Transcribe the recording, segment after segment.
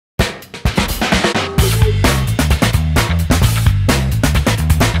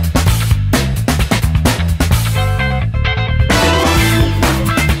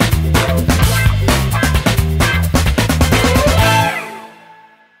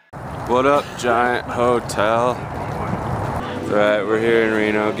What up, Giant Hotel? Alright, we're here in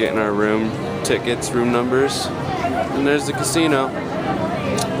Reno getting our room tickets, room numbers. And there's the casino.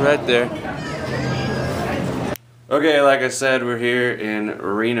 Right there. Okay, like I said, we're here in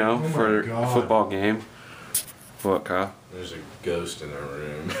Reno for a football game. What, Kyle? There's a ghost in our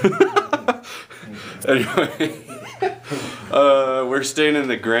room. Anyway, we're staying in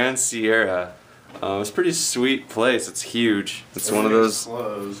the Grand Sierra. It's a pretty sweet place. It's huge. It's one of those.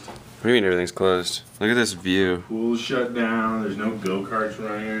 Closed. What do you mean everything's closed? Look at this view. Pool's shut down. There's no go-karts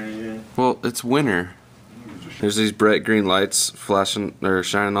running or anything. Well, it's winter. There's these bright green lights flashing or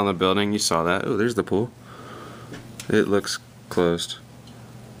shining on the building. You saw that. Oh, there's the pool. It looks closed.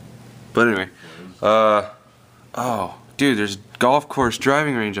 But anyway, oh, dude, there's golf course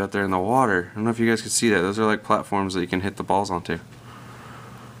driving range out there in the water. I don't know if you guys can see that. Those are like platforms that you can hit the balls onto.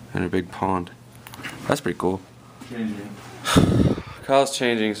 And a big pond. That's pretty cool. Changing. Kyle's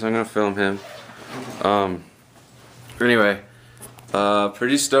changing, so I'm gonna film him. Anyway,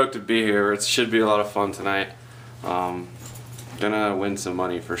 pretty stoked to be here. It should be a lot of fun tonight. Gonna win some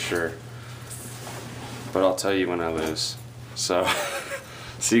money for sure. But I'll tell you when I lose. So,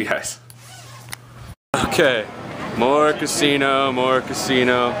 see you guys. Okay, more casino, more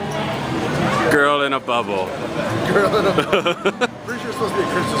casino. Girl in a bubble. Girl in a bubble. Pretty sure it's supposed to be a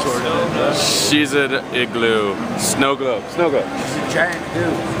Christmas ornament. She's an igloo. Snow globe. Snow globe. She's a giant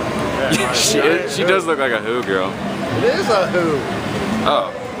who. She does look like a who girl. It is a who.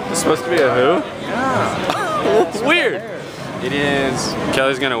 Oh, it's supposed to be a who? Yeah. It's weird. It is.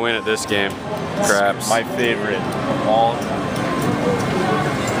 Kelly's gonna win at this game. Craps. My favorite of all time.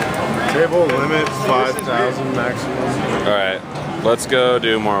 Table limit 5,000 maximum. Alright, let's go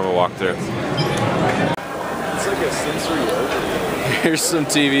do more of a walkthrough. It's like a sensory overload. Here's some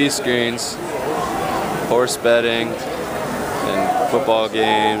TV screens, horse betting, and football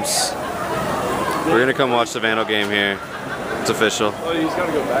games. We're gonna come watch the Vandal game here. It's official. Oh, you just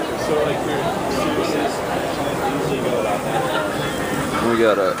gotta go backwards. So like here, We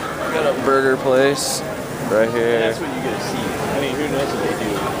got a burger place right here. that's what you get to see. I mean, who knows what they do?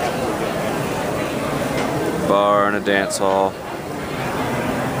 Bar and a dance hall.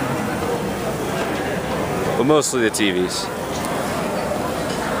 But mostly the TVs.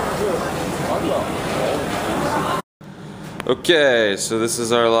 Okay, so this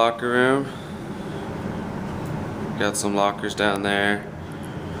is our locker room. Got some lockers down there.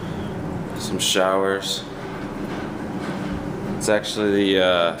 Some showers. It's actually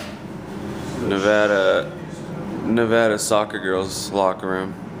the Nevada soccer girls locker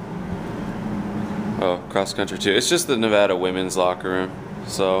room. Oh, cross country too. It's just the Nevada women's locker room.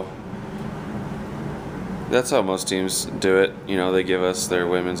 So that's how most teams do it. You know, they give us their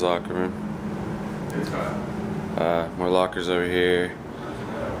women's locker room. More lockers over here.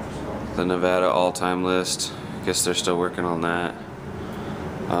 The Nevada all-time list. Guess they're still working on that.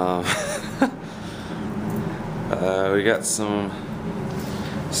 We got some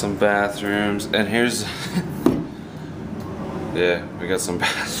bathrooms, and here's yeah, we got some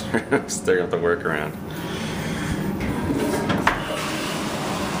bathrooms. They're gonna have to work around.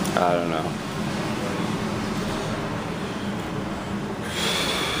 I don't know.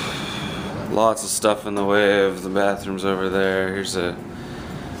 Lots of stuff in the way of the bathrooms over there. Here's a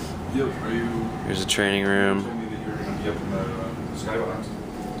training room,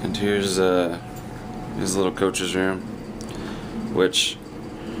 and here's his little coach's room, which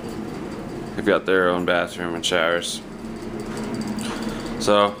they've got their own bathroom and showers.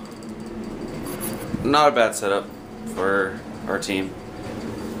 So, not a bad setup for our team.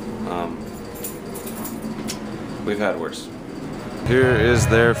 We've had worse. Here is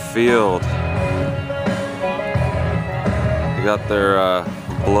their field. They got their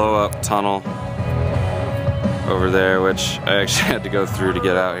blow-up tunnel over there, which I actually had to go through to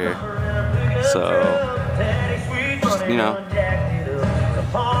get out here. So, just, you know,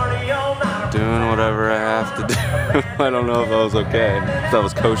 doing whatever I have to do. I don't know if that was okay, if that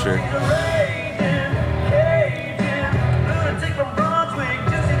was kosher.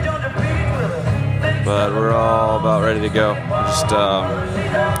 But we're all about ready to go. Just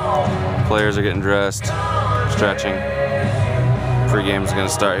players are getting dressed, stretching. Pre-game's gonna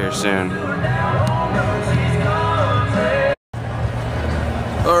start here soon.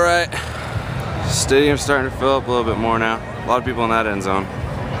 Alright, stadium's starting to fill up a little bit more now. A lot of people in that end zone.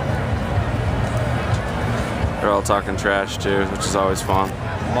 They're all talking trash too, which is always fun.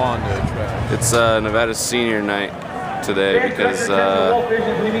 It's Nevada's senior night today because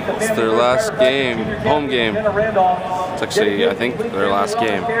it's their last game, home game. It's actually, I think, their last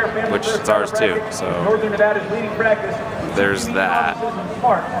game, which it's ours too. So there's that.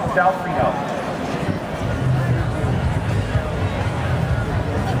 South Reno.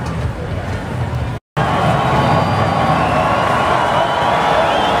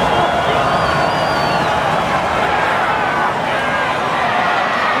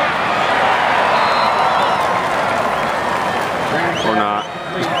 Or not.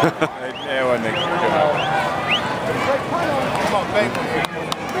 Yeah, when they come on, bank.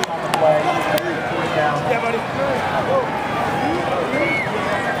 Yeah, buddy.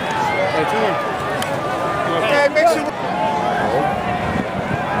 Hey, make sure.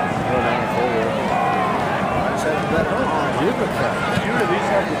 You at least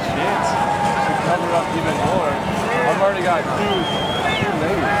have the chance to cover up even more. I've already got two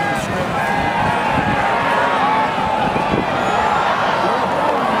ladies.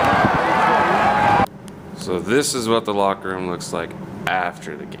 So this is what the locker room looks like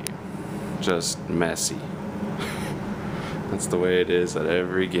after the game. Just messy. That's the way it is at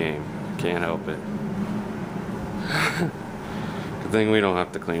every game. Can't help it. Good thing we don't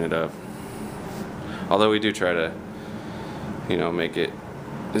have to clean it up. Although we do try to, you know, make it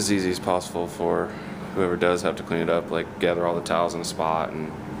as easy as possible for whoever does have to clean it up, like gather all the towels in a spot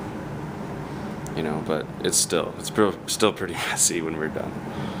and, you know, but it's still pretty messy when we're done.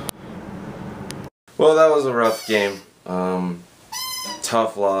 Well, that was a rough game.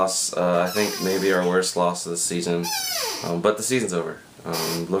 Tough loss. I think maybe our worst loss of the season. But the season's over.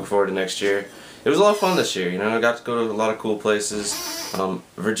 Look forward to next year. It was a lot of fun this year. You know, I got to go to a lot of cool places.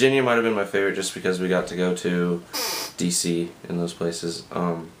 Virginia might have been my favorite just because we got to go to DC and those places.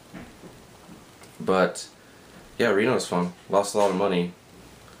 But yeah, Reno was fun. Lost a lot of money,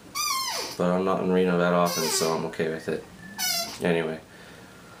 but I'm not in Reno that often, so I'm okay with it. Anyway.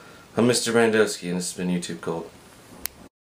 I'm MrBrandoski, and this has been YouTube Gold.